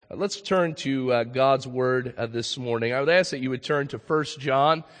Let's turn to God's Word this morning. I would ask that you would turn to 1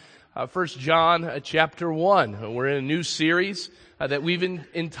 John. 1 John chapter 1. We're in a new series that we've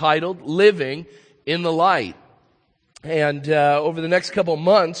entitled Living in the Light. And over the next couple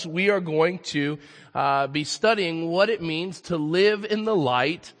months, we are going to be studying what it means to live in the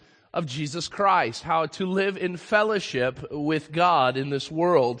light of Jesus Christ, how to live in fellowship with God in this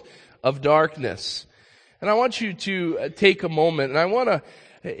world of darkness. And I want you to take a moment, and I want to,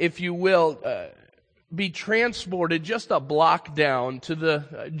 if you will, be transported just a block down to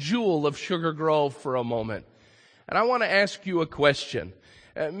the Jewel of Sugar Grove for a moment. And I want to ask you a question.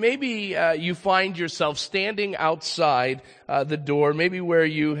 Maybe you find yourself standing outside the door, maybe where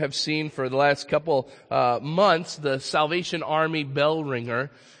you have seen for the last couple months the Salvation Army bell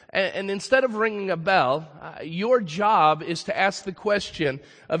ringer. And instead of ringing a bell, your job is to ask the question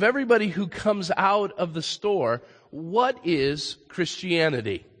of everybody who comes out of the store, what is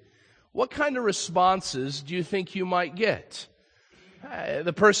Christianity? What kind of responses do you think you might get?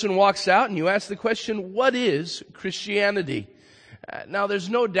 The person walks out and you ask the question, what is Christianity? Now, there's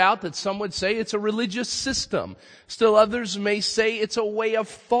no doubt that some would say it's a religious system. Still others may say it's a way of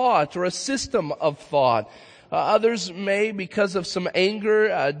thought or a system of thought. Others may, because of some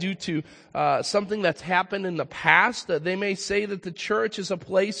anger due to something that's happened in the past, they may say that the church is a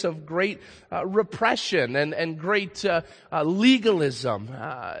place of great repression and great legalism.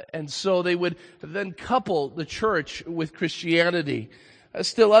 And so they would then couple the church with Christianity.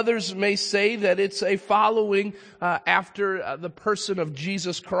 Still others may say that it's a following after the person of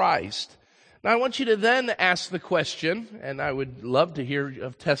Jesus Christ. Now I want you to then ask the question, and I would love to hear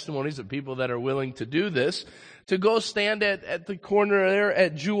of testimonies of people that are willing to do this, to go stand at the corner there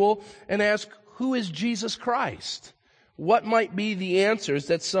at Jewel and ask, who is Jesus Christ? What might be the answers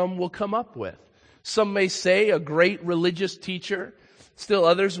that some will come up with? Some may say a great religious teacher. Still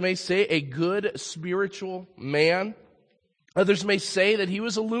others may say a good spiritual man. Others may say that he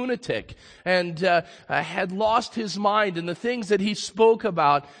was a lunatic and had lost his mind, and the things that he spoke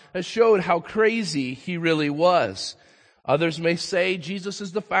about showed how crazy he really was. Others may say Jesus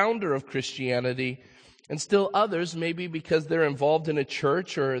is the founder of Christianity, and still others, maybe because they're involved in a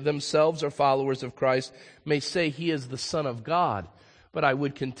church or themselves are followers of Christ, may say he is the Son of God. But I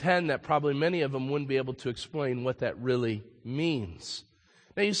would contend that probably many of them wouldn't be able to explain what that really means.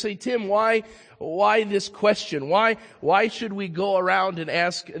 Now you say, Tim, why this question? Why should we go around and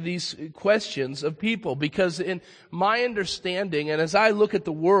ask these questions of people? Because in my understanding, and as I look at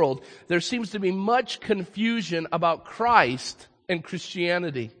the world, there seems to be much confusion about Christ and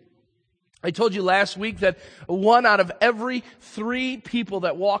Christianity. I told you last week that 1 out of every 3 people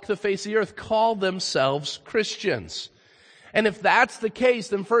that walk the face of the earth call themselves Christians. And if that's the case,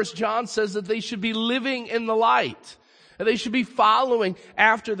 then 1 John says that they should be living in the light. They should be following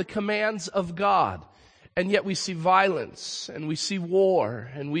after the commands of God. And yet we see violence, and we see war,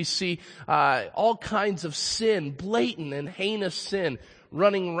 and we see all kinds of sin, blatant and heinous sin,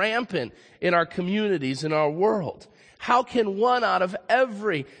 running rampant in our communities, in our world. How can 1 out of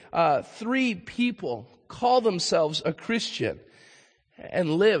every 3 people call themselves a Christian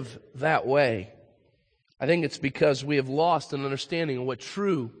and live that way? I think it's because we have lost an understanding of what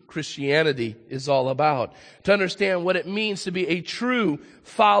true Christianity is all about. To understand what it means to be a true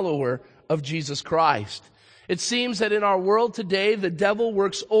follower of Jesus Christ. It seems that in our world today, the devil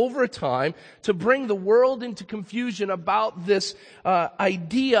works overtime to bring the world into confusion about this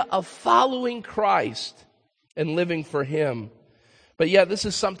idea of following Christ and living for Him. But yet this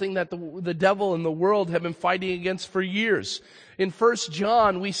is something that the devil and the world have been fighting against for years. In 1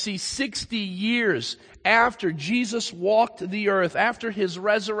 John, we see 60 years after Jesus walked the earth, after His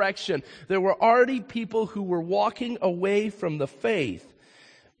resurrection, there were already people who were walking away from the faith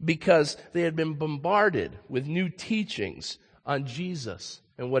because they had been bombarded with new teachings on Jesus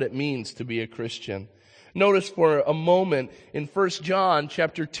and what it means to be a Christian. Notice for a moment in 1 John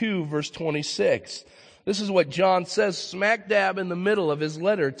chapter 2, verse 26. This is what John says, smack dab in the middle of his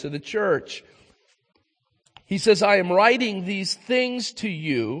letter to the church. He says, I am writing these things to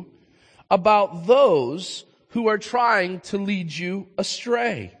you about those who are trying to lead you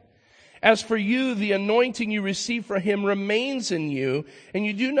astray. As for you, the anointing you receive from Him remains in you, and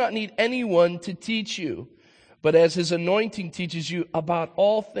you do not need anyone to teach you. But as His anointing teaches you about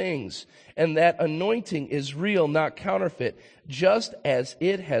all things, and that anointing is real, not counterfeit, just as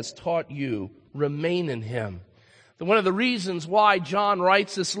it has taught you, remain in Him. One of the reasons why John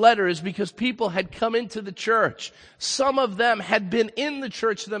writes this letter is because people had come into the church. Some of them had been in the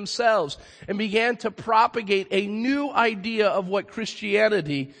church themselves and began to propagate a new idea of what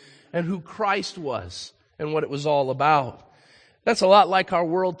Christianity and who Christ was and what it was all about. That's a lot like our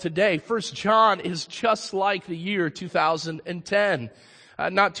world today. First John is just like the year 2010.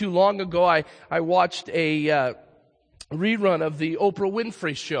 Not too long ago, I watched a rerun of the Oprah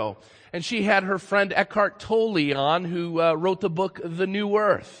Winfrey Show, and she had her friend Eckhart Tolle on, who wrote the book The New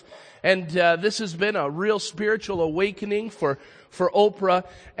Earth. And this has been a real spiritual awakening for Oprah,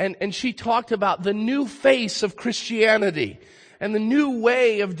 and she talked about the new face of Christianity and the new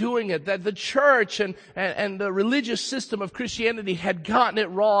way of doing it, that the church and the religious system of Christianity had gotten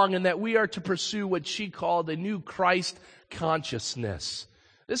it wrong, and that we are to pursue what she called a new Christ consciousness.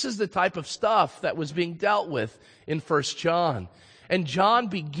 This is the type of stuff that was being dealt with in 1 John. And John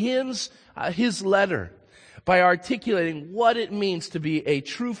begins his letter by articulating what it means to be a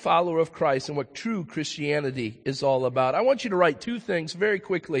true follower of Christ and what true Christianity is all about. I want you to write two things very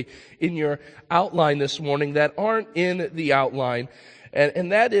quickly in your outline this morning that aren't in the outline.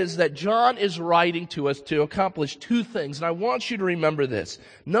 And that is that John is writing to us to accomplish two things. And I want you to remember this.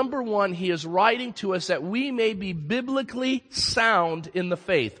 Number one, he is writing to us that we may be biblically sound in the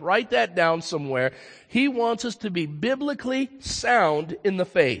faith. Write that down somewhere. He wants us to be biblically sound in the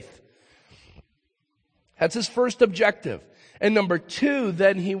faith. That's his first objective. And number two,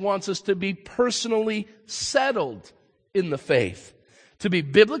 then he wants us to be personally settled in the faith. To be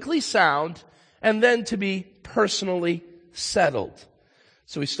biblically sound and then to be personally settled.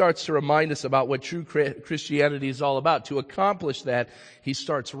 So he starts to remind us about what true Christianity is all about. To accomplish that, he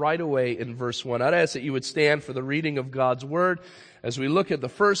starts right away in verse 1. I'd ask that you would stand for the reading of God's Word as we look at the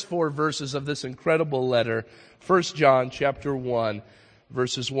first four verses of this incredible letter, 1 John chapter 1,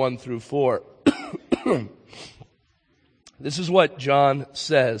 verses 1 through 4. This is what John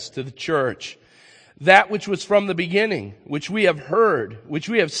says to the church. That which was from the beginning, which we have heard, which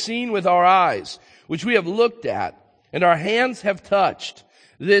we have seen with our eyes, which we have looked at, and our hands have touched,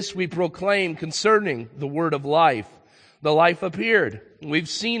 this we proclaim concerning the word of life. The life appeared. We've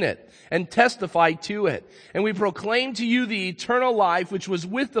seen it and testified to it. And we proclaim to you the eternal life which was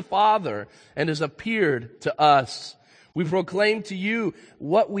with the Father and has appeared to us. We proclaim to you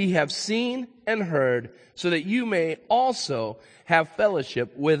what we have seen and heard, so that you may also have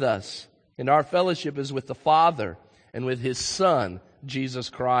fellowship with us. And our fellowship is with the Father and with His Son, Jesus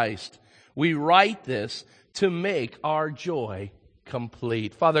Christ. We write this to make our joy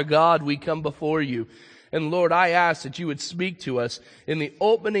complete. Father God, we come before you. And Lord, I ask that you would speak to us in the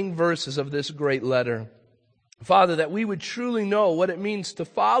opening verses of this great letter. Father, that we would truly know what it means to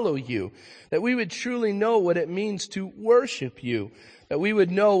follow you, that we would truly know what it means to worship you, that we would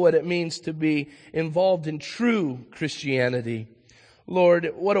know what it means to be involved in true Christianity.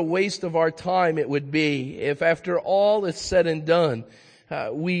 Lord, what a waste of our time it would be if after all is said and done,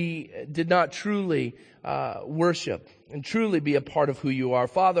 we did not truly worship and truly be a part of who you are.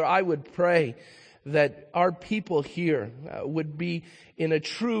 Father, I would pray that our people here would be in a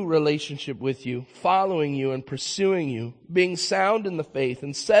true relationship with you, following you and pursuing you, being sound in the faith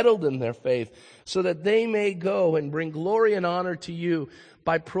and settled in their faith, so that they may go and bring glory and honor to you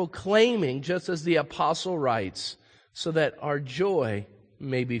by proclaiming, just as the apostle writes, so that our joy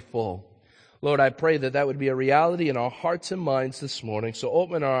may be full. Lord, I pray that that would be a reality in our hearts and minds this morning. So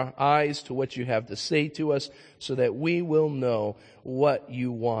open our eyes to what you have to say to us so that we will know what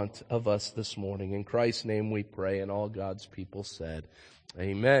you want of us this morning. In Christ's name we pray, and all God's people said,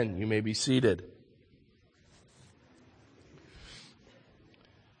 amen. You may be seated.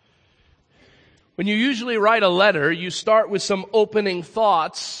 When you usually write a letter, you start with some opening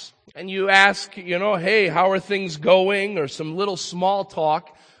thoughts and you ask, hey, how are things going? Or some little small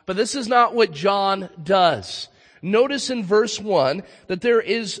talk. But this is not what John does. Notice in verse 1 that there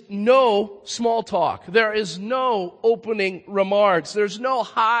is no small talk. There is no opening remarks. There's no,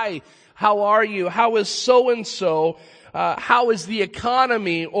 hi, how are you? How is so-and-so? How is the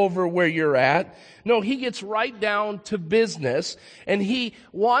economy over where you're at? No, he gets right down to business, and he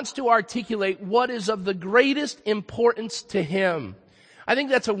wants to articulate what is of the greatest importance to him. I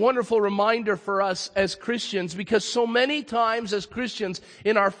think that's a wonderful reminder for us as Christians, because so many times as Christians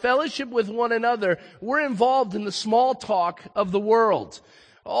in our fellowship with one another, we're involved in the small talk of the world.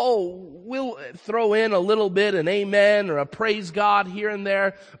 Oh, we'll throw in a little bit an amen or a praise God here and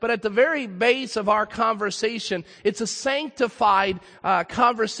there. But at the very base of our conversation, it's a sanctified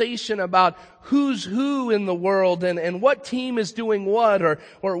conversation about who's who in the world and what team is doing what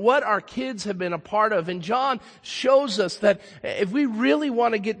or what our kids have been a part of. And John shows us that if we really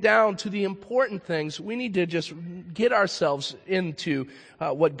want to get down to the important things, we need to just get ourselves into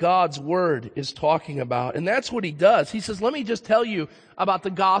what God's Word is talking about. And that's what he does. He says, let me just tell you about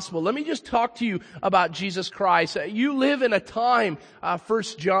the gospel. Let me just talk to you about Jesus Christ. You live in a time, 1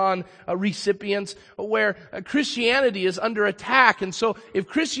 John recipients, where Christianity is under attack. And so if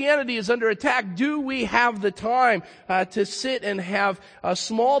Christianity is under attack, do we have the time to sit and have a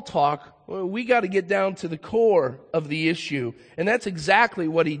small talk? Well, we got to get down to the core of the issue. And that's exactly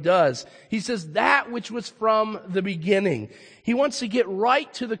what he does. He says that which was from the beginning. He wants to get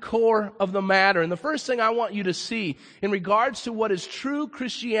right to the core of the matter. And the first thing I want you to see in regards to what is true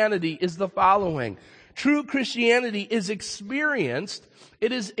Christianity is the following. True Christianity is experienced.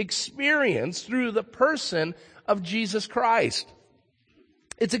 It is experienced through the person of Jesus Christ.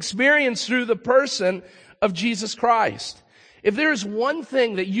 It's experienced through the person of Jesus Christ. If there is one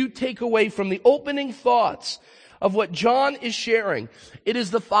thing that you take away from the opening thoughts of what John is sharing, it is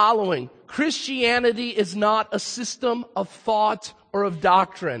the following. Christianity is not a system of thought or of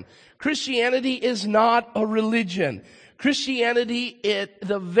doctrine. Christianity is not a religion. Christianity, at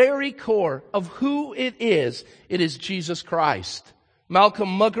the very core of who it is Jesus Christ. Malcolm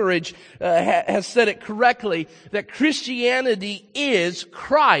Muggeridge has said it correctly, that Christianity is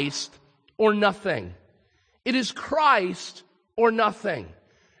Christ or nothing. It is Christ or nothing.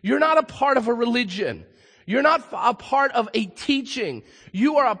 You're not a part of a religion. You're not a part of a teaching.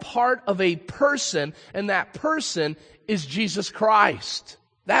 You are a part of a person, and that person is Jesus Christ.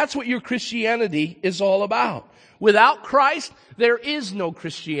 That's what your Christianity is all about. Without Christ, there is no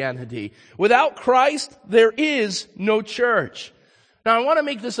Christianity. Without Christ, there is no church. Now, I want to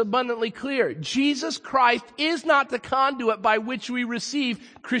make this abundantly clear. Jesus Christ is not the conduit by which we receive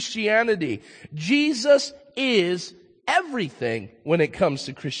Christianity. Jesus is everything when it comes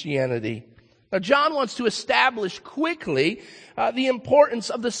to Christianity. Now, John wants to establish quickly the importance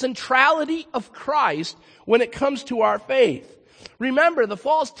of the centrality of Christ when it comes to our faith. Remember, the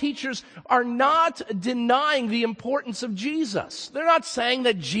false teachers are not denying the importance of Jesus. They're not saying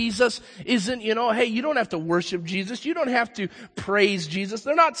that Jesus isn't, hey, you don't have to worship Jesus. You don't have to praise Jesus.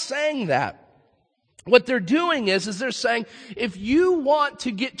 They're not saying that. What they're doing is they're saying, if you want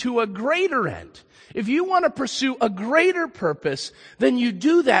to get to a greater end, if you want to pursue a greater purpose, then you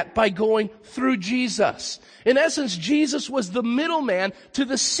do that by going through Jesus. In essence, Jesus was the middleman to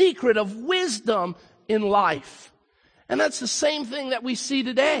the secret of wisdom in life. And that's the same thing that we see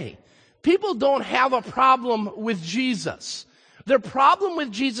today. People don't have a problem with Jesus. Their problem with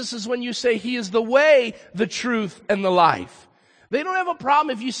Jesus is when you say he is the way, the truth, and the life. They don't have a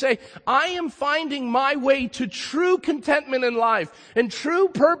problem if you say, I am finding my way to true contentment in life and true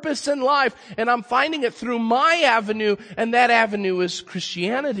purpose in life, and I'm finding it through my avenue, and that avenue is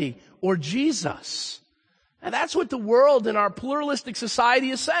Christianity or Jesus. And that's what the world in our pluralistic society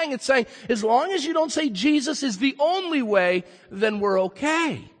is saying. It's saying, as long as you don't say Jesus is the only way, then we're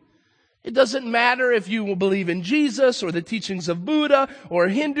okay. It doesn't matter if you believe in Jesus or the teachings of Buddha or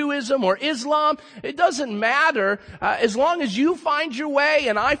Hinduism or Islam. It doesn't matter as long as you find your way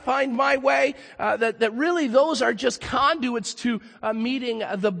and I find my way, that really those are just conduits to meeting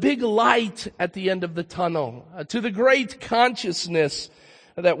the big light at the end of the tunnel, to the great consciousness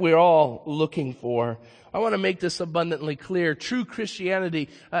that we're all looking for. I want to make this abundantly clear. True Christianity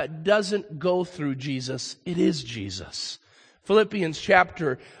doesn't go through Jesus. It is Jesus. Philippians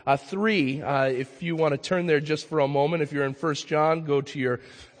chapter 3, if you want to turn there just for a moment. If you're in 1 John, go to your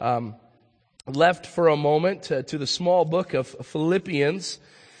left for a moment to the small book of Philippians.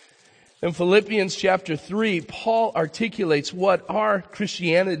 In Philippians chapter 3, Paul articulates what our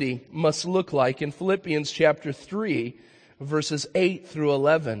Christianity must look like in Philippians chapter 3, verses 8 through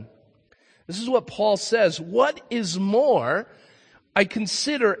 11. This is what Paul says. What is more, I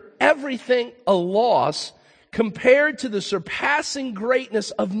consider everything a loss compared to the surpassing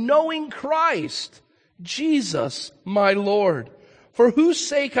greatness of knowing Christ, Jesus, my Lord, for whose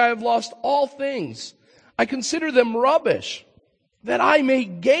sake I have lost all things. I consider them rubbish, that I may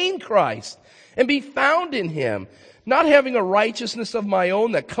gain Christ and be found in him, not having a righteousness of my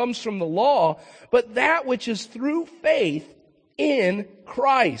own that comes from the law, but that which is through faith in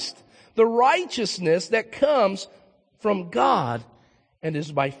Christ, the righteousness that comes from God and is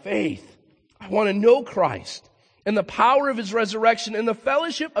by faith. I want to know Christ and the power of his resurrection and the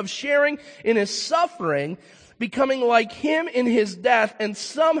fellowship of sharing in his suffering, becoming like him in his death, and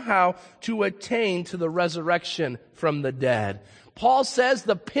somehow to attain to the resurrection from the dead. Paul says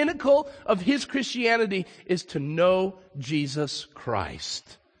the pinnacle of his Christianity is to know Jesus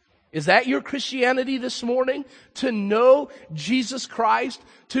Christ. Is that your Christianity this morning? To know Jesus Christ?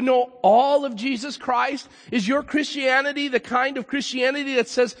 To know all of Jesus Christ? Is your Christianity the kind of Christianity that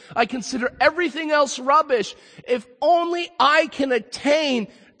says, I consider everything else rubbish if only I can attain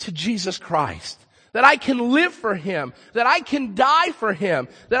to Jesus Christ? That I can live for Him, that I can die for Him,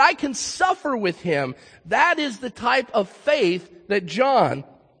 that I can suffer with Him. That is the type of faith that John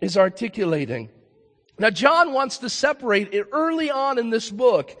is articulating. Now, John wants to separate it early on in this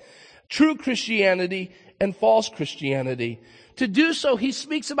book, true Christianity and false Christianity. To do so, he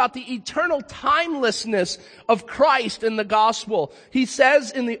speaks about the eternal timelessness of Christ in the gospel. He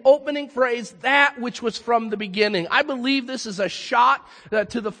says in the opening phrase, that which was from the beginning. I believe this is a shot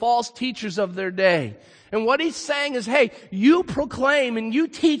to the false teachers of their day. And what he's saying is, hey, you proclaim and you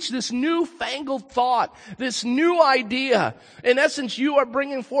teach this newfangled thought, this new idea. In essence, you are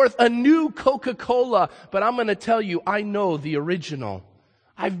bringing forth a new Coca-Cola. But I'm going to tell you, I know the original.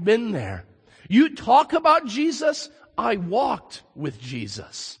 I've been there. You talk about Jesus, I walked with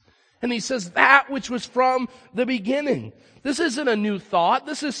Jesus. And he says that which was from the beginning. This isn't a new thought.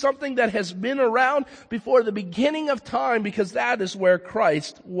 This is something that has been around before the beginning of time, because that is where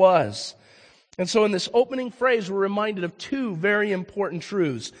Christ was. And so in this opening phrase, we're reminded of two very important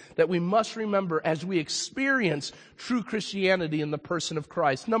truths that we must remember as we experience true Christianity in the person of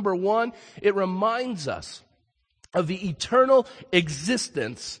Christ. Number one, it reminds us of the eternal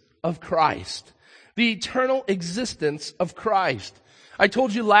existence of Christ. The eternal existence of Christ. I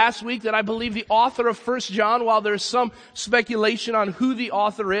told you last week that I believe the author of 1 John, while there's some speculation on who the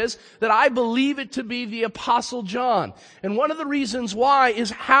author is, that I believe it to be the Apostle John. And one of the reasons why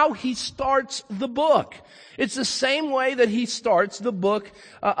is how he starts the book. It's the same way that he starts the book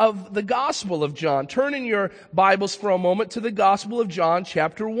of the Gospel of John. Turn in your Bibles for a moment to the Gospel of John,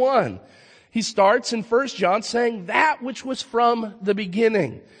 chapter 1. He starts in 1 John saying that which was from the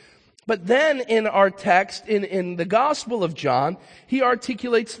beginning. But then in our text, in the Gospel of John, he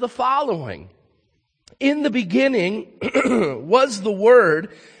articulates the following. In the beginning was the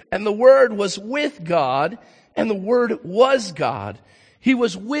Word, and the Word was with God, and the Word was God. He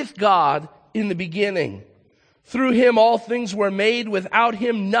was with God in the beginning. Through Him all things were made. Without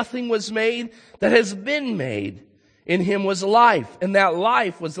Him nothing was made that has been made. In Him was life, and that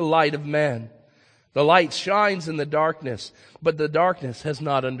life was the light of men. The light shines in the darkness, but the darkness has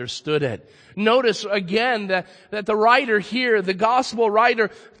not understood it. Notice again that the writer here, the gospel writer,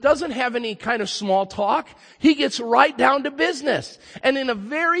 doesn't have any kind of small talk. He gets right down to business. And in a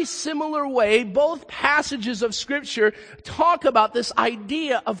very similar way, both passages of Scripture talk about this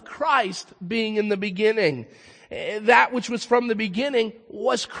idea of Christ being in the beginning. That which was from the beginning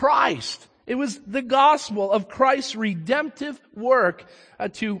was Christ. It was the gospel of Christ's redemptive work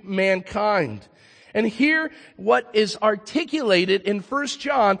to mankind. And here, what is articulated in 1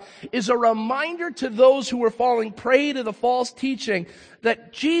 John is a reminder to those who are falling prey to the false teaching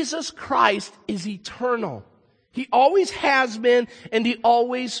that Jesus Christ is eternal. He always has been, and He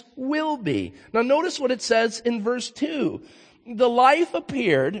always will be. Now notice what it says in verse 2. The life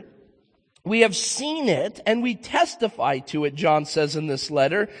appeared, we have seen it, and we testify to it, John says in this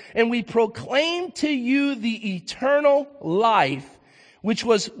letter, and we proclaim to you the eternal life which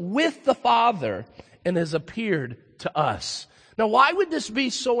was with the Father and has appeared to us. Now, why would this be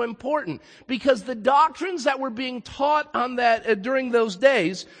so important? Because the doctrines that were being taught on that during those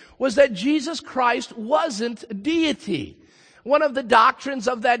days was that Jesus Christ wasn't deity. One of the doctrines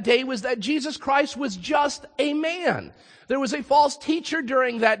of that day was that Jesus Christ was just a man. There was a false teacher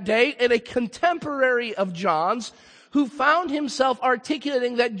during that day and a contemporary of John's who found himself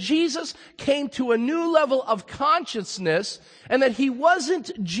articulating that Jesus came to a new level of consciousness and that He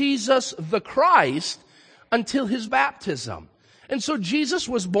wasn't Jesus the Christ until His baptism. And so Jesus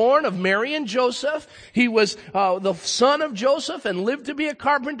was born of Mary and Joseph. He was the son of Joseph and lived to be a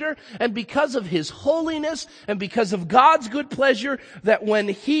carpenter. And because of His holiness and because of God's good pleasure, that when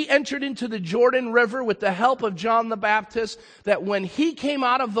He entered into the Jordan River with the help of John the Baptist, that when He came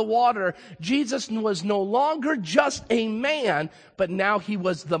out of the water, Jesus was no longer just a man, but now He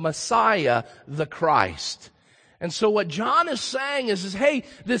was the Messiah, the Christ. And so what John is saying is, hey,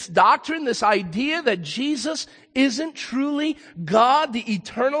 this doctrine, this idea that Jesus isn't truly God, the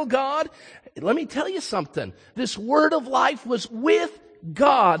eternal God, let me tell you something. This word of life was with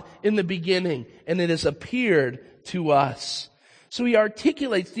God in the beginning, and it has appeared to us. So he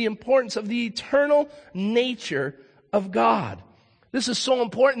articulates the importance of the eternal nature of God. This is so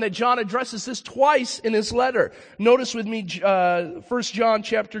important that John addresses this twice in his letter. Notice with me 1 John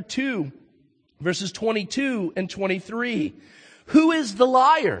chapter 2. Verses 22 and 23. Who is the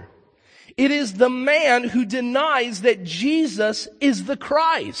liar? It is the man who denies that Jesus is the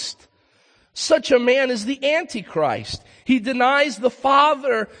Christ. Such a man is the Antichrist. He denies the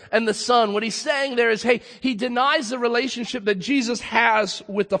Father and the Son. What he's saying there is, hey, he denies the relationship that Jesus has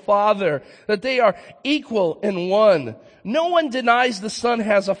with the Father, that they are equal in one. No one denies the Son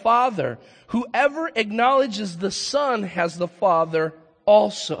has a Father. Whoever acknowledges the Son has the Father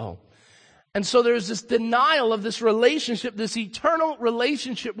also. And so there's this denial of this relationship, this eternal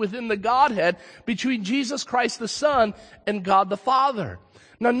relationship within the Godhead between Jesus Christ the Son and God the Father.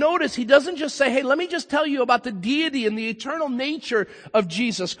 Now notice, he doesn't just say, hey, let me just tell you about the deity and the eternal nature of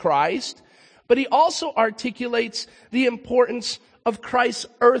Jesus Christ, but he also articulates the importance of Christ's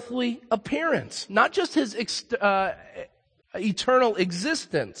earthly appearance. Not just his eternal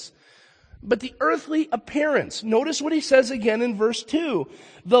existence, but the earthly appearance. Notice what he says again in verse 2.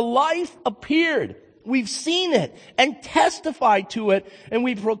 The life appeared. We've seen it and testified to it, and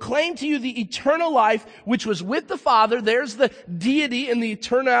we proclaim to you the eternal life which was with the Father. There's the deity and the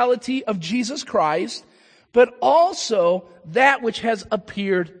eternality of Jesus Christ, but also that which has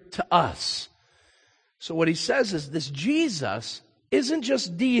appeared to us. So what he says is this Jesus isn't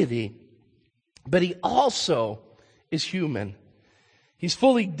just deity, but he also is human. He's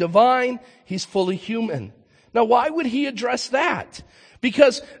fully divine, he's fully human. Now why would he address that?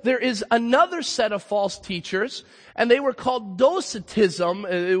 Because there is another set of false teachers, and they were called Docetism.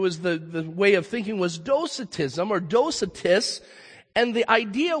 It was the way of thinking was Docetism or Docetus. And the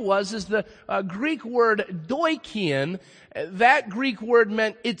idea is the Greek word doikion. That Greek word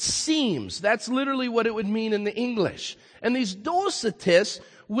meant it seems. That's literally what it would mean in the English. And these Docetists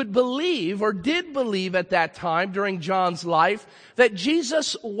would believe, or did believe at that time during John's life, that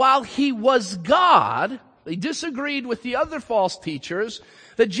Jesus, while he was God, they disagreed with the other false teachers,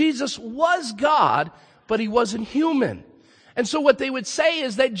 that Jesus was God, but he wasn't human. And so what they would say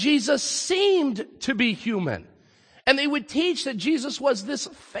is that Jesus seemed to be human. And they would teach that Jesus was this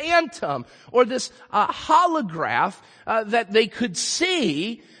phantom or this holograph that they could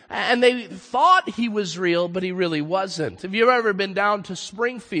see, and they thought he was real, but he really wasn't. If you've ever been down to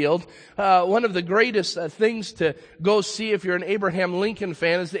Springfield, one of the greatest things to go see if you're an Abraham Lincoln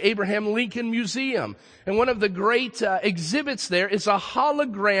fan is the Abraham Lincoln Museum. And one of the great exhibits there is a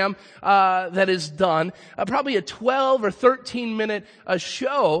hologram that is done, probably a 12 or 13 minute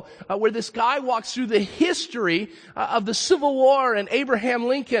show where this guy walks through the history of the Civil War and Abraham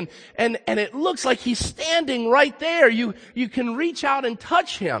Lincoln, and it looks like he's standing right there. You can reach out and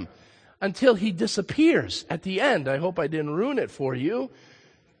touch him until he disappears at the end. I hope I didn't ruin it for you.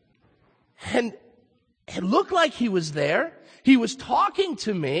 And it looked like he was there. He was talking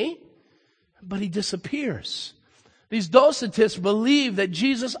to me, but he disappears. These Docetists believe that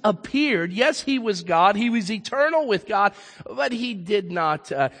Jesus appeared. Yes, he was God. He was eternal with God, but he did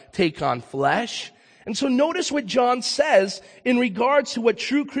not take on flesh. And so notice what John says in regards to what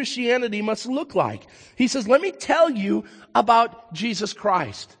true Christianity must look like. He says, let me tell you about Jesus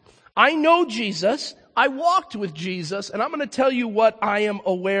Christ. I know Jesus. I walked with Jesus, and I'm going to tell you what I am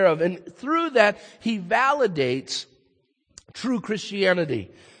aware of. And through that, he validates true Christianity.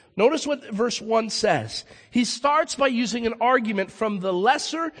 Notice what verse 1 says. He starts by using an argument from the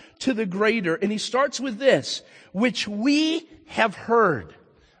lesser to the greater, and he starts with this, which we have heard.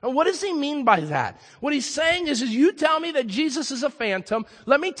 And what does he mean by that? What he's saying is you tell me that Jesus is a phantom.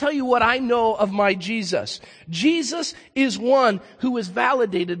 Let me tell you what I know of my Jesus. Jesus is one who is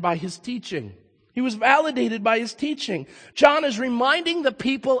validated by his teaching. He was validated by his teaching. John is reminding the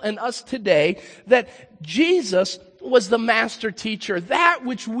people and us today that Jesus was the master teacher, that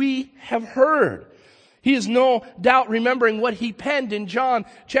which we have heard. He is no doubt remembering what he penned in John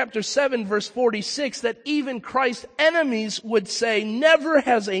chapter 7 verse 46, that even Christ's enemies would say, never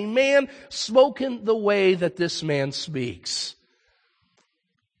has a man spoken the way that this man speaks.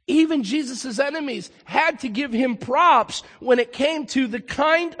 Even Jesus' enemies had to give him props when it came to the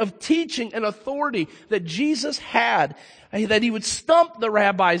kind of teaching and authority that Jesus had, that he would stump the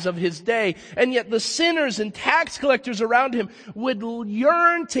rabbis of his day. And yet the sinners and tax collectors around him would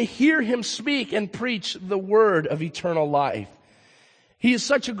yearn to hear him speak and preach the word of eternal life. He is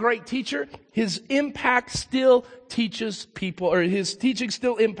such a great teacher. His impact still teaches people, or his teaching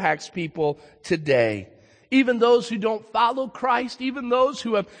still impacts people today. Even those who don't follow Christ, even those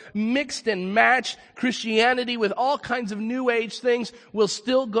who have mixed and matched Christianity with all kinds of New Age things, will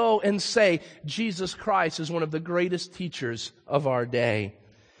still go and say, Jesus Christ is one of the greatest teachers of our day.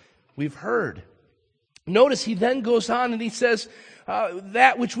 We've heard. Notice he then goes on and he says,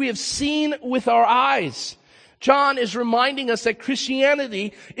 that which we have seen with our eyes. John is reminding us that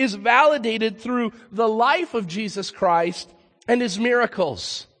Christianity is validated through the life of Jesus Christ and his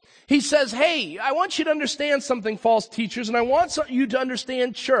miracles. He says, hey, I want you to understand something, false teachers, and I want you to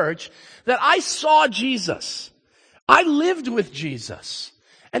understand, church, that I saw Jesus. I lived with Jesus.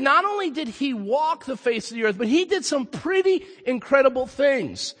 And not only did he walk the face of the earth, but he did some pretty incredible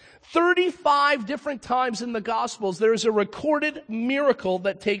things. 35 different times in the Gospels, there is a recorded miracle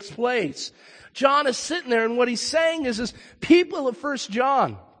that takes place. John is sitting there, and what he's saying is people of 1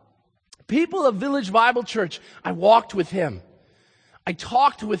 John, people of Village Bible Church, I walked with him. I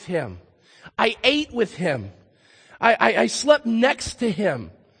talked with him. I ate with him. I slept next to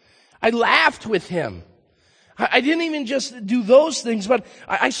him. I laughed with him. I didn't even just do those things, but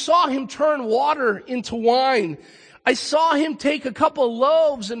I saw him turn water into wine. I saw him take a couple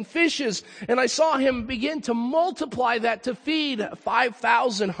loaves and fishes, and I saw him begin to multiply that to feed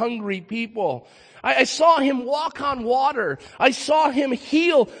 5,000 hungry people. I saw him walk on water. I saw him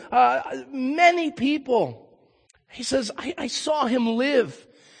heal many people. He says, I saw him live,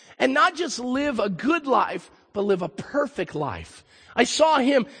 and not just live a good life, but live a perfect life. I saw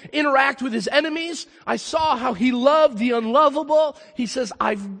him interact with his enemies. I saw how he loved the unlovable. He says,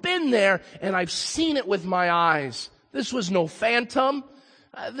 I've been there and I've seen it with my eyes. This was no phantom.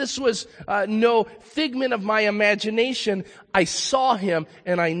 This was no figment of my imagination. I saw him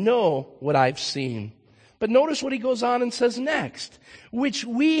and I know what I've seen. But notice what he goes on and says next, which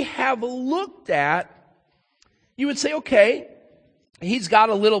we have looked at. You would say, okay, he's got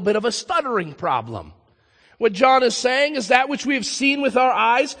a little bit of a stuttering problem. What John is saying is that which we have seen with our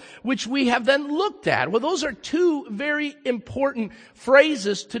eyes, which we have then looked at. Well, those are two very important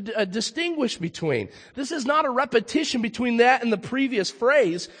phrases to distinguish between. This is not a repetition between that and the previous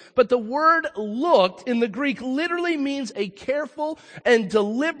phrase, but the word looked in the Greek literally means a careful and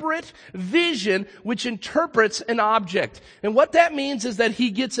deliberate vision which interprets an object. And what that means is that he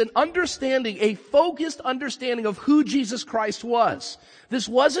gets an understanding, a focused understanding of who Jesus Christ was. This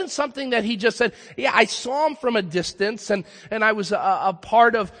wasn't something that he just said, yeah, I saw him from a distance and I was a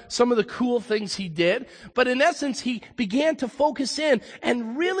part of some of the cool things he did. But in essence, he began to focus in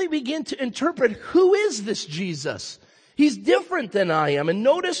and really begin to interpret, who is this Jesus? He's different than I am. And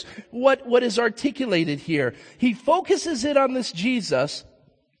notice what is articulated here. He focuses it on this Jesus.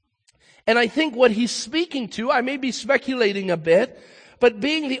 And I think what he's speaking to, I may be speculating a bit, but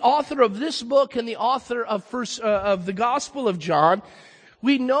being the author of this book and the author of the Gospel of John,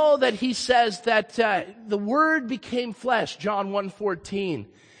 we know that he says that the Word became flesh, John 1:14,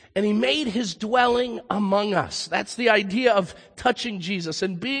 and he made his dwelling among us. That's the idea of touching Jesus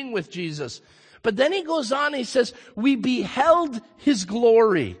and being with Jesus. But then he goes on and he says, we beheld his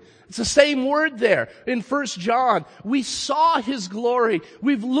glory. It's the same word there in 1 John. We saw his glory.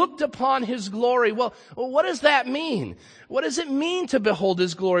 We've looked upon his glory. Well, what does that mean? What does it mean to behold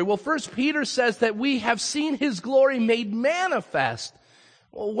his glory? Well, 1 Peter says that we have seen his glory made manifest.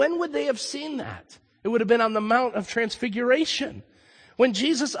 Well, when would they have seen that? It would have been on the Mount of Transfiguration. When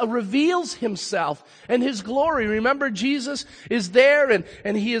Jesus reveals himself and his glory. Remember, Jesus is there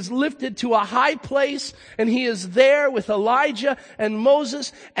and he is lifted to a high place and he is there with Elijah and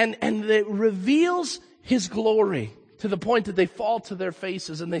Moses and it reveals his glory to the point that they fall to their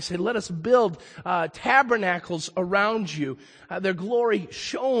faces and they say, let us build tabernacles around you. Their glory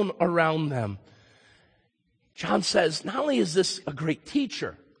shone around them. John says, not only is this a great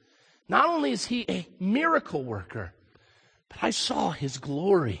teacher, not only is he a miracle worker, but I saw his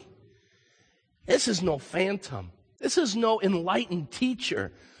glory. This is no phantom. This is no enlightened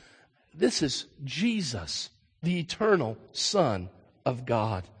teacher. This is Jesus, the eternal Son of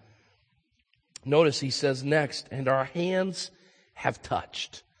God. Notice he says next, and our hands have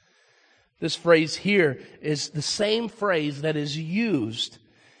touched. This phrase here is the same phrase that is used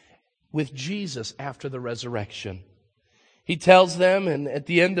with Jesus after the resurrection. He tells them, and at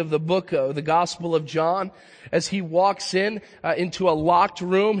the end of the book of the Gospel of John, as he walks into a locked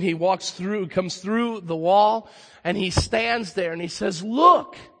room, he comes through the wall, and he stands there and he says,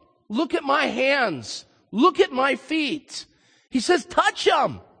 look at my hands, look at my feet. He says, touch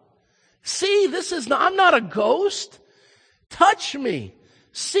them. See, I'm not a ghost. Touch me.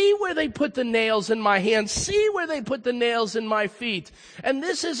 See where they put the nails in my hands. See where they put the nails in my feet. And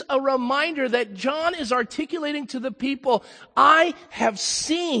this is a reminder that John is articulating to the people, I have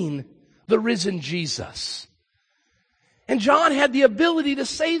seen the risen Jesus. And John had the ability to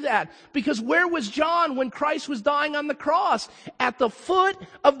say that because where was John when Christ was dying on the cross? At the foot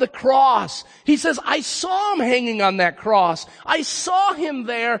of the cross. He says, I saw him hanging on that cross. I saw him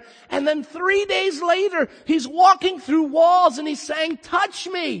there. And then 3 days later, he's walking through walls and he's saying, touch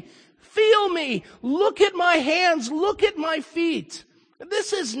me, feel me, look at my hands, look at my feet.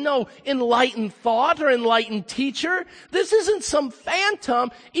 This is no enlightened thought or enlightened teacher. This isn't some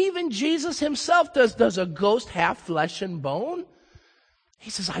phantom. Even Jesus himself does a ghost have flesh and bone? He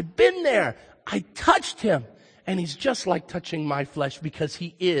says, I've been there. I touched him. And he's just like touching my flesh because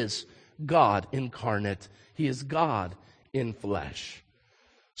he is God incarnate. He is God in flesh.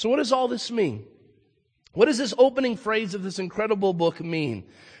 So what does all this mean? What does this opening phrase of this incredible book mean?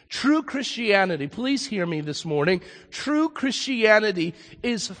 True Christianity, please hear me this morning. True Christianity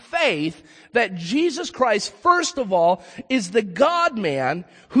is faith that Jesus Christ, first of all, is the God-man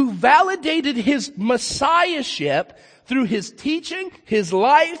who validated his messiahship through his teaching, his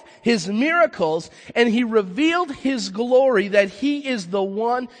life, his miracles, and he revealed his glory that he is the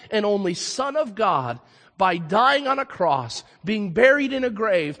one and only Son of God by dying on a cross, being buried in a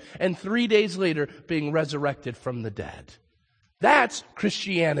grave, and 3 days later being resurrected from the dead. That's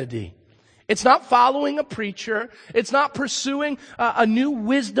Christianity. It's not following a preacher. It's not pursuing a new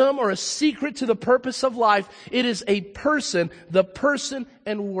wisdom or a secret to the purpose of life. It is a person, the person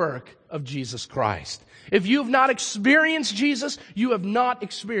and work of Jesus Christ. If you have not experienced Jesus, you have not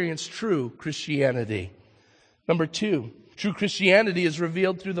experienced true Christianity. Number 2, true Christianity is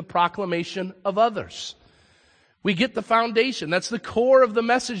revealed through the proclamation of others. We get the foundation. That's the core of the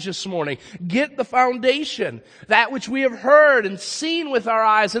message this morning. Get the foundation. That which we have heard and seen with our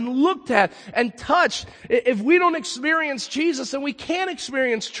eyes and looked at and touched. If we don't experience Jesus, then we can't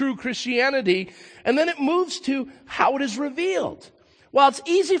experience true Christianity. And then it moves to how it is revealed. While it's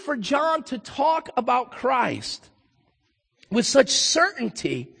easy for John to talk about Christ with such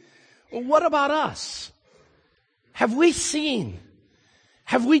certainty, well, what about us? Have we seen?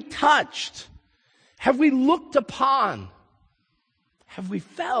 Have we touched? Have we looked upon? Have we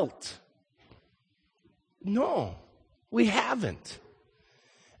felt? No, we haven't.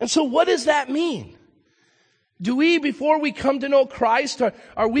 And so what does that mean? Do we, before we come to know Christ,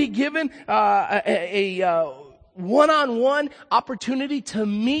 are we given a one-on-one opportunity to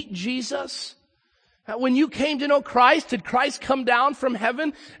meet Jesus? When you came to know Christ, did Christ come down from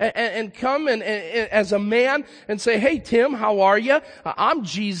heaven and come and as a man and say, hey, Tim, how are you? I'm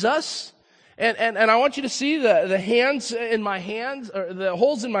Jesus. And I want you to see the hands in my hands, or the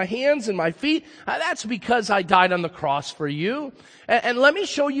holes in my hands and my feet. That's because I died on the cross for you. And let me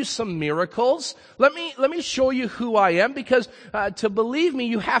show you some miracles. Let me show you who I am, because to believe me,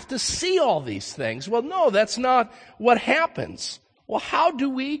 you have to see all these things. Well, no, that's not what happens. Well, how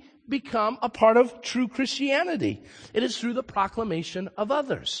do we become a part of true Christianity? It is through the proclamation of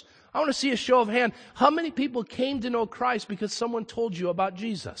others. I want to see a show of hand. How many people came to know Christ because someone told you about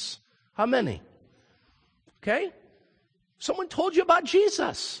Jesus? How many? Okay? Someone told you about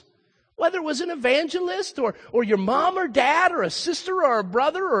Jesus. Whether it was an evangelist or your mom or dad or a sister or a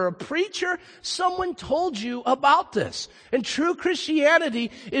brother or a preacher, someone told you about this. And true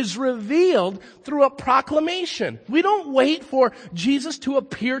Christianity is revealed through a proclamation. We don't wait for Jesus to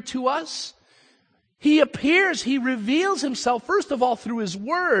appear to us. He appears, he reveals himself, first of all, through his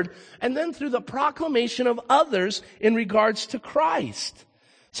word, and then through the proclamation of others in regards to Christ.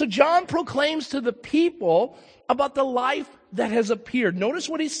 So John proclaims to the people about the life that has appeared. Notice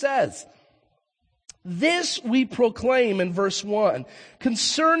what he says. This we proclaim in verse 1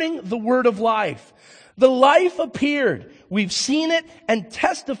 concerning the word of life. The life appeared. We've seen it and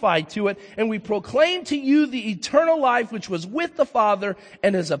testified to it, and we proclaim to you the eternal life which was with the Father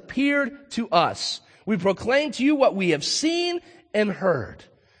and has appeared to us. We proclaim to you what we have seen and heard.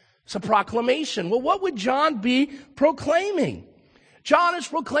 It's a proclamation. Well, what would John be proclaiming? John is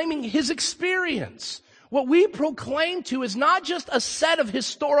proclaiming his experience. What we proclaim to is not just a set of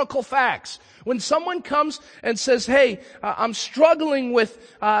historical facts. When someone comes and says, hey, I'm struggling with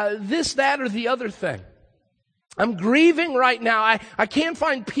this, that, or the other thing. I'm grieving right now. I can't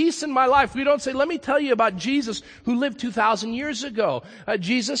find peace in my life. We don't say, let me tell you about Jesus who lived 2,000 years ago.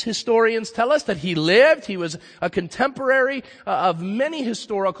 Jesus, historians tell us that he lived. He was a contemporary of many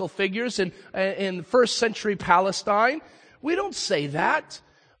historical figures in first century Palestine. We don't say that,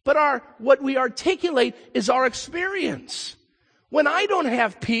 but what we articulate is our experience. When I don't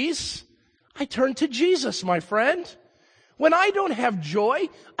have peace, I turn to Jesus, my friend. When I don't have joy,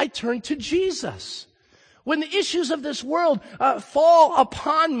 I turn to Jesus. When the issues of this world fall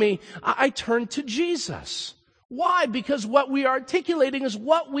upon me, I turn to Jesus. Why? Because what we are articulating is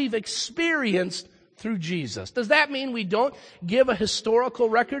what we've experienced through Jesus. Does that mean we don't give a historical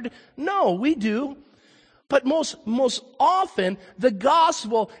record? No, we do. But most often, the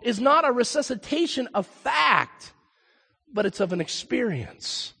gospel is not a resuscitation of fact, but it's of an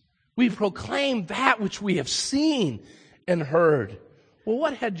experience. We proclaim that which we have seen and heard. Well,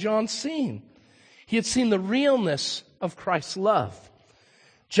 what had John seen? He had seen the realness of Christ's love.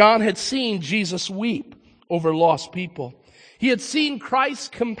 John had seen Jesus weep over lost people. He had seen Christ's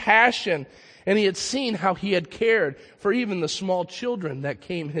compassion, and he had seen how he had cared for even the small children that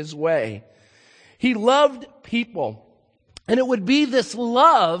came his way. He loved people, and it would be this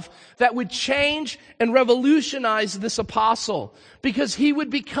love that would change and revolutionize this apostle, because he would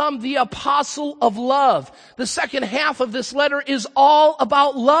become the apostle of love. The second half of this letter is all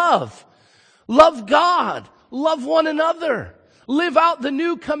about love. Love God. Love one another. Live out the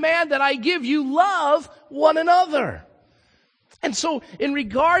new command that I give you. Love one another. And so in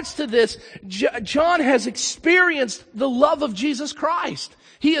regards to this, John has experienced the love of Jesus Christ.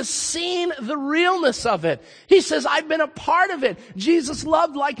 He has seen the realness of it. He says, I've been a part of it. Jesus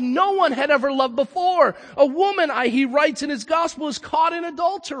loved like no one had ever loved before. A woman, he writes in his gospel, is caught in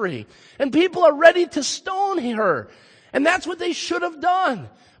adultery. And people are ready to stone her. And that's what they should have done.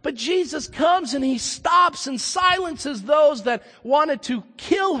 But Jesus comes and he stops and silences those that wanted to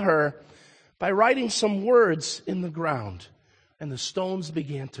kill her by writing some words in the ground. And the stones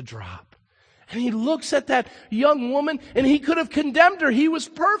began to drop. And he looks at that young woman, and he could have condemned her. He was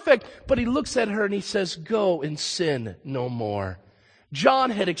perfect. But he looks at her and he says, go and sin no more. John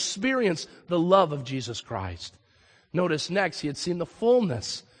had experienced the love of Jesus Christ. Notice next, he had seen the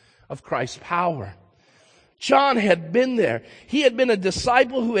fullness of Christ's power. John had been there. He had been a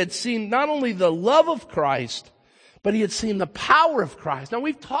disciple who had seen not only the love of Christ, but he had seen the power of Christ. Now,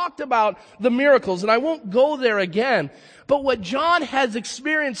 we've talked about the miracles, and I won't go there again. But what John has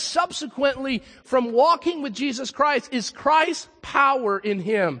experienced subsequently from walking with Jesus Christ is Christ's power in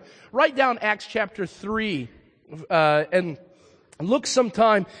him. Write down Acts chapter 3 and look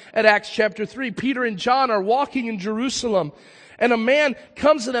sometime at Acts chapter 3. Peter and John are walking in Jerusalem, and a man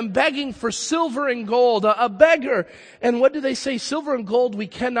comes to them begging for silver and gold, a beggar. And what do they say? Silver and gold we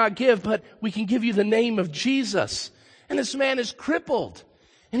cannot give, but we can give you the name of Jesus. And this man is crippled,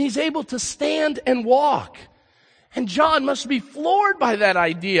 and he's able to stand and walk. And John must be floored by that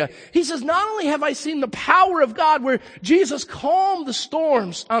idea. He says, not only have I seen the power of God where Jesus calmed the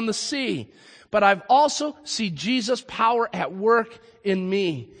storms on the sea, but I've also seen Jesus' power at work in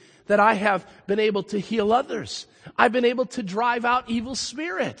me, that I have been able to heal others. I've been able to drive out evil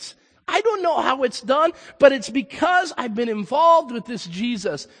spirits. I don't know how it's done, but it's because I've been involved with this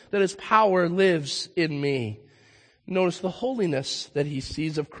Jesus that his power lives in me. Notice the holiness that he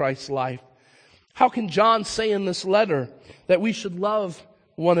sees of Christ's life. How can John say in this letter that we should love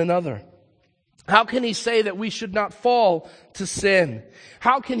one another? How can he say that we should not fall to sin?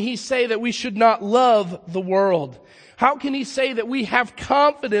 How can he say that we should not love the world? How can he say that we have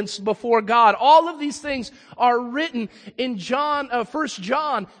confidence before God? All of these things are written in 1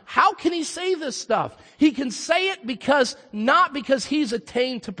 John. How can he say this stuff? He can say it not because he's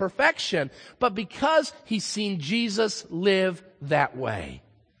attained to perfection, but because he's seen Jesus live that way.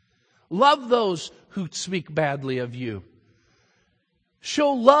 Love those who speak badly of you.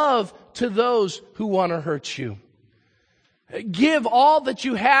 Show love to those who want to hurt you. Give all that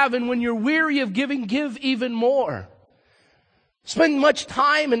you have, and when you're weary of giving, give even more. Spend much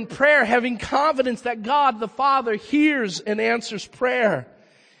time in prayer, having confidence that God the Father hears and answers prayer.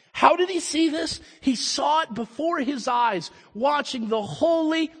 How did he see this? He saw it before his eyes, watching the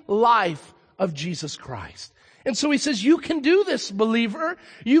holy life of Jesus Christ. And so he says, you can do this, believer.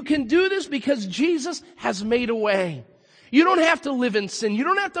 You can do this because Jesus has made a way. You don't have to live in sin. You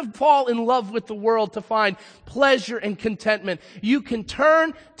don't have to fall in love with the world to find pleasure and contentment. You can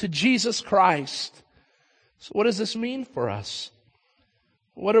turn to Jesus Christ. So what does this mean for us?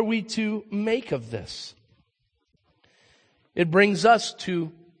 What are we to make of this? It brings us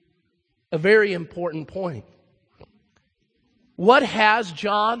to a very important point. What has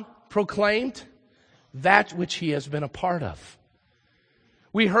John proclaimed? That which he has been a part of.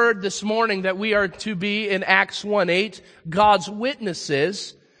 We heard this morning that we are to be, in Acts 1:8, God's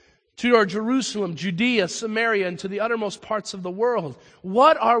witnesses to our Jerusalem, Judea, Samaria, and to the uttermost parts of the world.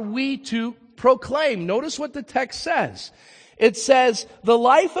 What are we to proclaim? Notice what the text says. It says, the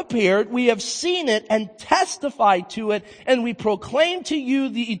life appeared, we have seen it and testified to it, and we proclaim to you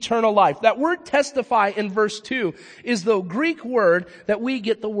the eternal life. That word testify in verse 2 is the Greek word that we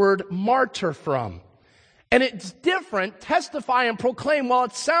get the word martyr from. And it's different. Testify and proclaim, while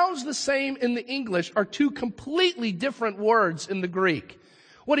it sounds the same in the English, are two completely different words in the Greek.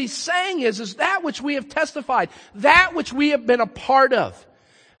 What he's saying is that which we have testified, that which we have been a part of,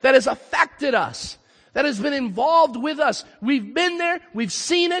 that has affected us, that has been involved with us. We've been there, we've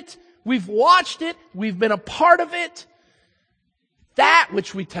seen it, we've watched it, we've been a part of it. That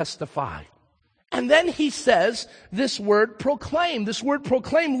which we testify. And then he says this word proclaim. This word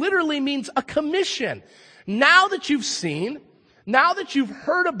proclaim literally means a commission. Now that you've seen, Now that you've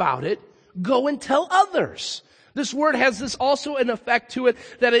heard about it, go and tell others. This word has this also an effect to it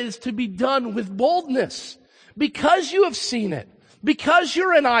that it is to be done with boldness. Because you have seen it, because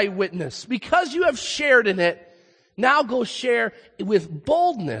you're an eyewitness, because you have shared in it, now go share with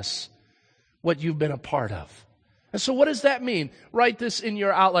boldness what you've been a part of. And so what does that mean? Write this in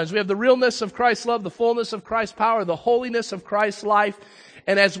your outlines. We have the realness of Christ's love, the fullness of Christ's power, the holiness of Christ's life.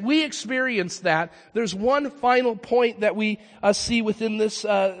 And as we experience that, there's one final point that we see within this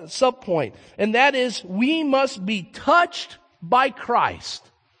subpoint. And that is, we must be touched by Christ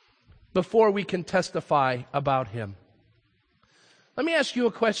before we can testify about Him. Let me ask you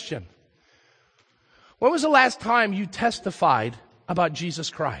a question. When was the last time you testified about Jesus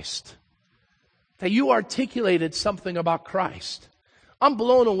Christ? That you articulated something about Christ? I'm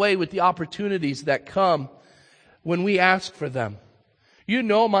blown away with the opportunities that come when we ask for them. You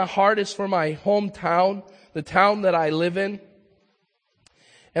know my heart is for my hometown, the town that I live in.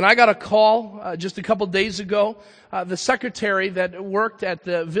 And I got a call just a couple days ago. The secretary that worked at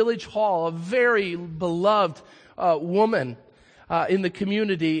the village hall, a very beloved woman in the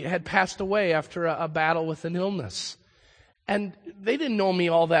community, had passed away after a battle with an illness. And they didn't know me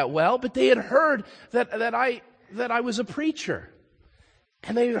all that well, but they had heard that I was a preacher.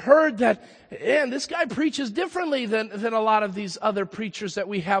 And they heard that, man, this guy preaches differently than a lot of these other preachers that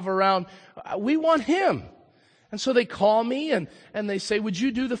we have around. We want him. And so they call me and they say, would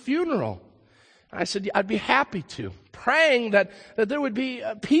you do the funeral? And I said, I'd be happy to. Praying that there would be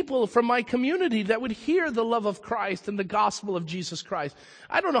people from my community that would hear the love of Christ and the gospel of Jesus Christ.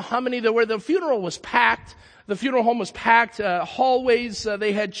 I don't know how many there were. The funeral was packed. The funeral home was packed. Hallways,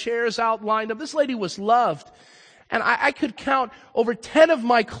 they had chairs out lined up. This lady was loved. And I could count over 10 of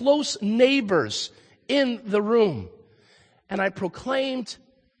my close neighbors in the room. And I proclaimed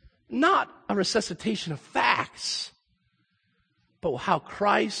not a resuscitation of facts, but how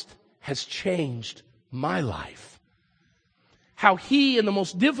Christ has changed my life. How He, in the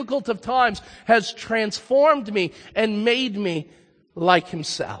most difficult of times, has transformed me and made me like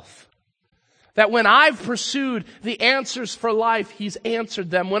Himself. That when I've pursued the answers for life, He's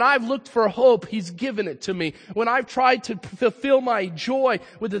answered them. When I've looked for hope, He's given it to me. When I've tried to fulfill my joy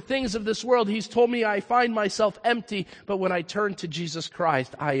with the things of this world, He's told me I find myself empty. But when I turn to Jesus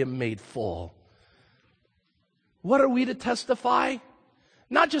Christ, I am made full. What are we to testify?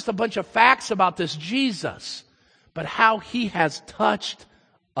 Not just a bunch of facts about this Jesus, but how He has touched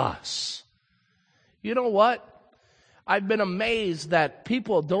us. You know what? I've been amazed that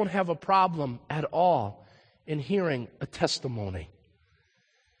people don't have a problem at all in hearing a testimony.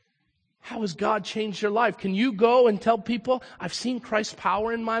 How has God changed your life? Can you go and tell people, I've seen Christ's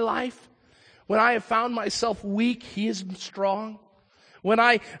power in my life? When I have found myself weak, He is strong. When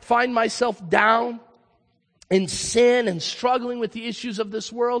I find myself down in sin and struggling with the issues of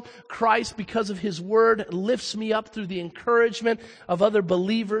this world, Christ, because of His Word, lifts me up through the encouragement of other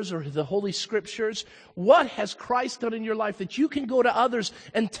believers or the Holy Scriptures. What has Christ done in your life that you can go to others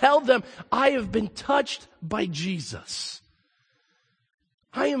and tell them, I have been touched by Jesus.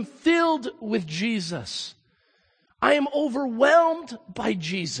 I am filled with Jesus. I am overwhelmed by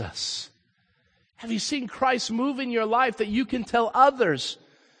Jesus. Have you seen Christ move in your life that you can tell others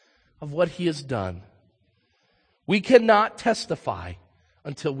of what He has done? We cannot testify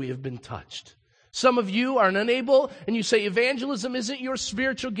until we have been touched. Some of you are unable, and you say evangelism isn't your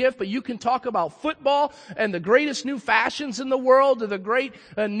spiritual gift, but you can talk about football and the greatest new fashions in the world, or the great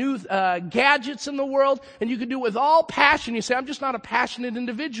new gadgets in the world, and you can do it with all passion. You say, I'm just not a passionate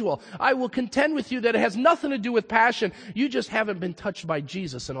individual. I will contend with you that it has nothing to do with passion. You just haven't been touched by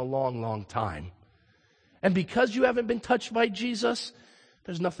Jesus in a long, long time. And because you haven't been touched by Jesus,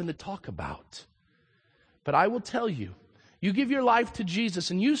 there's nothing to talk about. But I will tell you, you give your life to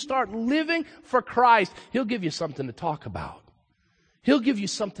Jesus and you start living for Christ, He'll give you something to talk about. He'll give you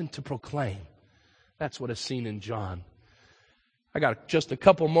something to proclaim. That's what is seen in John. I got just a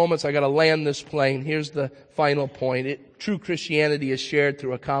couple moments. I got to land this plane. Here's the final point. True Christianity is shared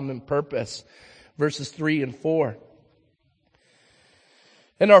through a common purpose. Verses 3 and 4.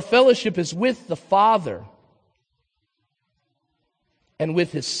 And our fellowship is with the Father and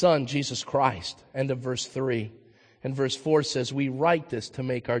with His Son, Jesus Christ. End of verse 3. And verse 4 says, we write this to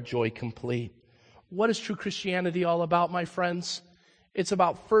make our joy complete. What is true Christianity all about, my friends? It's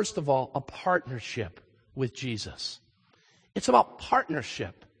about, first of all, a partnership with Jesus. It's about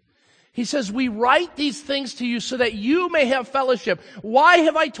partnership. He says, we write these things to you so that you may have fellowship. Why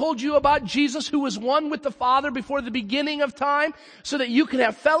have I told you about Jesus, who was one with the Father before the beginning of time? So that you can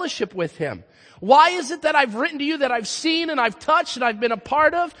have fellowship with Him. Why is it that I've written to you, that I've seen and I've touched and I've been a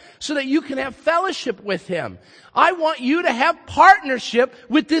part of? So that you can have fellowship with Him. I want you to have partnership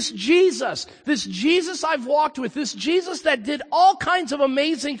with this Jesus I've walked with, this Jesus that did all kinds of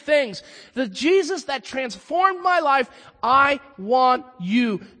amazing things, the Jesus that transformed my life. I want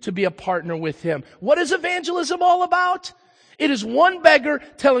you to be a partner with Him. What is evangelism all about? It is one beggar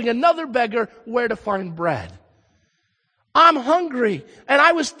telling another beggar where to find bread. I'm hungry and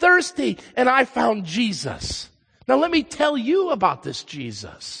I was thirsty and I found Jesus. Now let me tell you about this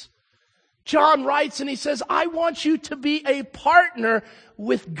Jesus. John writes and he says, I want you to be a partner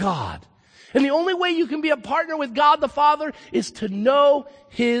with God. And the only way you can be a partner with God the Father is to know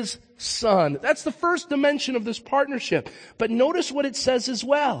His Son. That's the first dimension of this partnership. But notice what it says as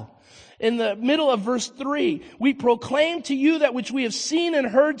well. In the middle of verse 3, we proclaim to you that which we have seen and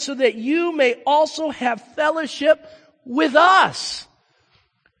heard so that you may also have fellowship with us.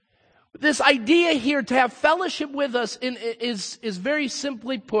 This idea here to have fellowship with us is very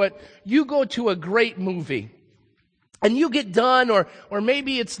simply put, you go to a great movie and you get done, or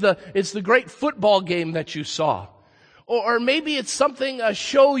maybe it's the great football game that you saw. Or maybe it's a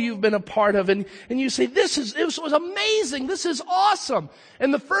show you've been a part of, and you say, it was amazing, this is awesome.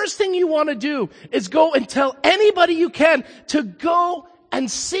 And the first thing you want to do is go and tell anybody you can to go and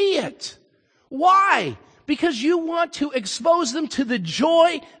see it. Why? Because you want to expose them to the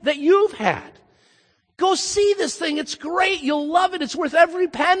joy that you've had. Go see this thing. It's great. You'll love it. It's worth every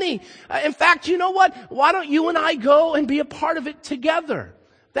penny. In fact, you know what? Why don't you and I go and be a part of it together?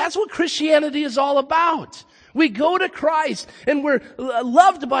 That's what Christianity is all about. We go to Christ and we're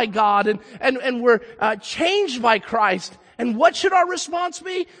loved by God and we're changed by Christ. And what should our response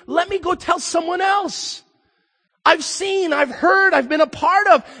be? Let me go tell someone else. I've seen, I've heard, I've been a part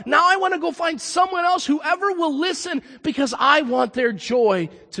of. Now I want to go find someone else, whoever will listen, because I want their joy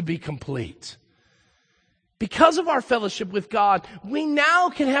to be complete. Because of our fellowship with God, we now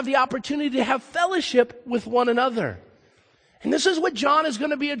can have the opportunity to have fellowship with one another. And this is what John is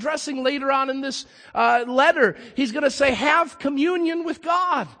going to be addressing later on in this letter. He's going to say, have communion with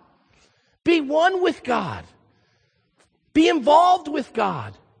God. Be one with God. Be involved with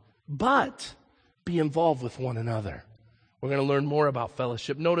God. But be involved with one another. We're going to learn more about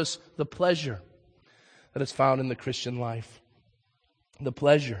fellowship. Notice the pleasure that is found in the Christian life. The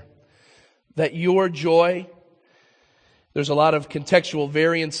pleasure. That your joy, there's a lot of contextual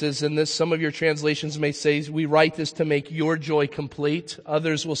variances in this. Some of your translations may say, we write this to make your joy complete.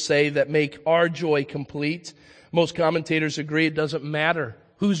 Others will say that make our joy complete. Most commentators agree it doesn't matter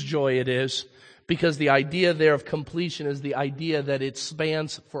whose joy it is, because the idea there of completion is the idea that it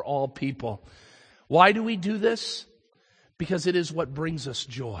spans for all people. Why do we do this? Because it is what brings us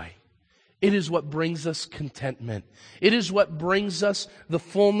joy. It is what brings us contentment. It is what brings us the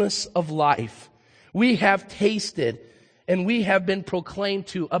fullness of life. We have tasted and we have been proclaimed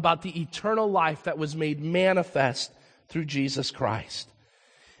to about the eternal life that was made manifest through Jesus Christ.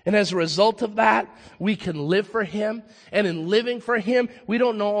 And as a result of that, we can live for Him. And in living for Him, we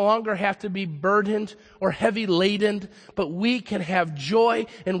don't no longer have to be burdened or heavy laden, but we can have joy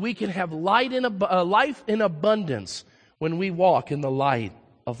and we can have life in abundance when we walk in the light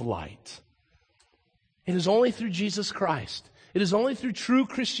of light. It is only through Jesus Christ, it is only through true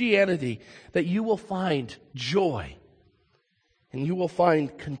Christianity that you will find joy and you will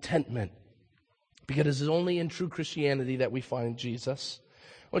find contentment, because it is only in true Christianity that we find Jesus.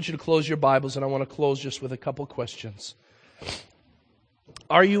 I want you to close your Bibles, and I want to close just with a couple questions.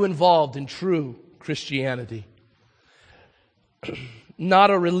 Are you involved in true Christianity? Not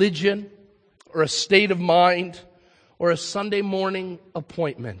a religion or a state of mind or a Sunday morning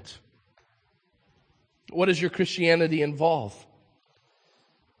appointment. What does your Christianity involve?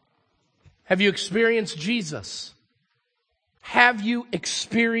 Have you experienced Jesus? Have you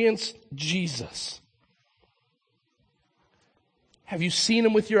experienced Jesus? Have you seen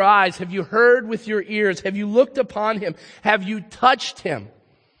Him with your eyes? Have you heard with your ears? Have you looked upon Him? Have you touched Him?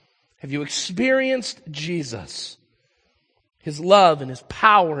 Have you experienced Jesus? His love and His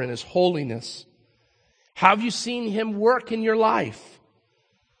power and His holiness? Have you seen Him work in your life?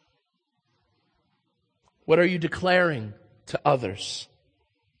 What are you declaring to others?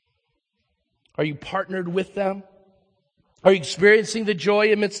 Are you partnered with them? Are you experiencing the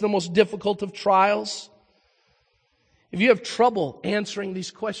joy amidst the most difficult of trials? If you have trouble answering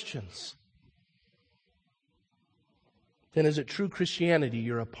these questions, then is it true Christianity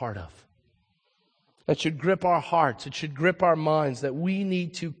you're a part of? that should grip our hearts, it should grip our minds, that we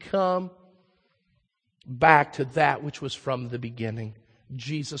need to come back to that which was from the beginning,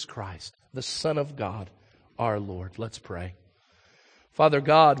 Jesus Christ, the Son of God, our Lord. Let's pray. Father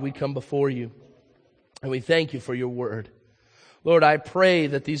God, we come before you, and we thank you for your word. Lord, I pray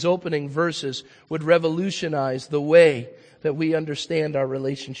that these opening verses would revolutionize the way that we understand our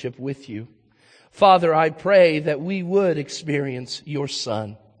relationship with you. Father, I pray that we would experience your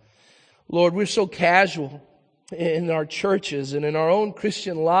Son. Lord, we're so casual in our churches and in our own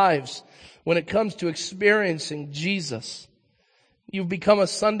Christian lives when it comes to experiencing Jesus. You've become a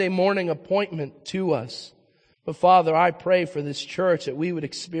Sunday morning appointment to us. But Father, I pray for this church that we would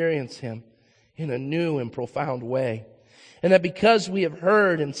experience him in a new and profound way. And that because we have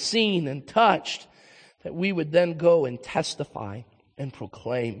heard and seen and touched, that we would then go and testify and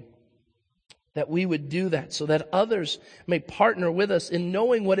proclaim. That we would do that so that others may partner with us in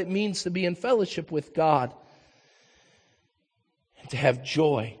knowing what it means to be in fellowship with God. And to have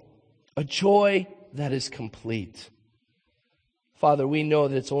joy. A joy that is complete. Father, we know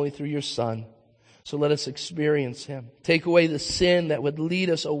that it's only through your Son. So let us experience him. Take away the sin that would lead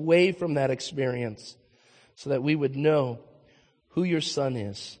us away from that experience so that we would know who your Son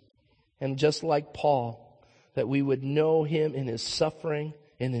is. And just like Paul, that we would know him in his suffering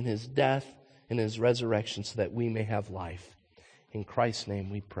and in his death and his resurrection so that we may have life. In Christ's name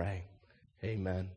we pray. Amen.